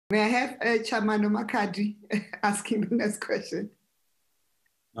May I have Tshamano Makhadi asking the next question?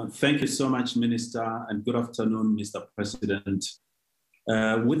 Thank you so much, Minister, and good afternoon, Mr. President.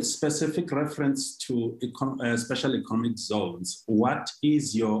 With specific reference to special economic zones, what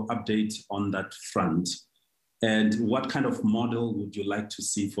is your update on that front? And what kind of model would you like to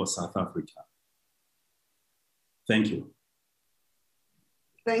see for South Africa? Thank you.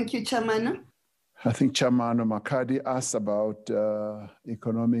 Thank you, Tshamano. I think Tshamano Makhadi asked about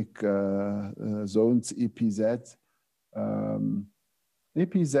economic zones, EPZs.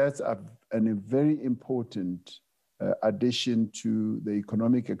 EPZs are a very important addition to the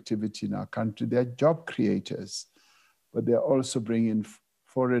economic activity in our country. They're job creators, but they're also bringing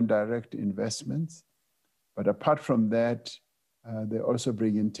foreign direct investments. But apart from that, they also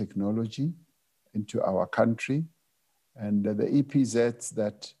bring in technology into our country. And the EPZs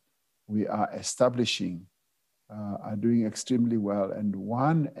that we are establishing are doing extremely well. And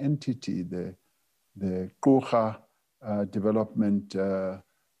one entity, the Kucha development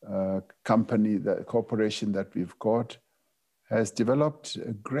company, the corporation that we've got, has developed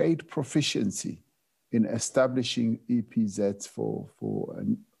a great proficiency in establishing EPZs for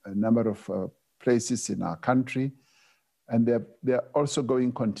a number of places in our country. And they're also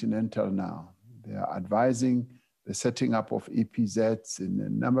going continental now. They are advising the setting up of EPZs in a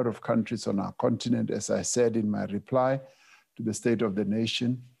number of countries on our continent, as I said in my reply to the State of the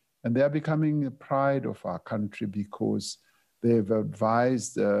Nation. And they are becoming a pride of our country because they've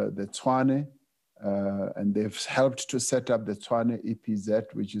advised the Tshwane, and they've helped to set up the Tshwane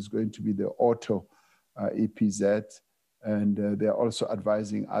EPZ, which is going to be the auto EPZ. And they're also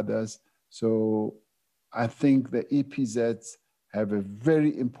advising others. So I think the EPZs have a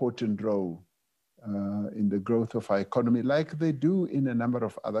very important role in the growth of our economy, like they do in a number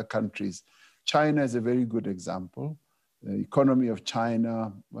of other countries. China is a very good example. The economy of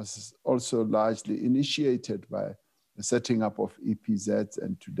China was also largely initiated by the setting up of EPZs,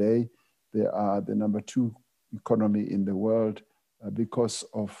 and today they are the #2 economy in the world because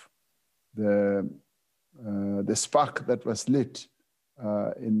of the spark that was lit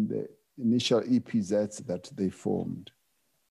in the initial EPZs that they formed.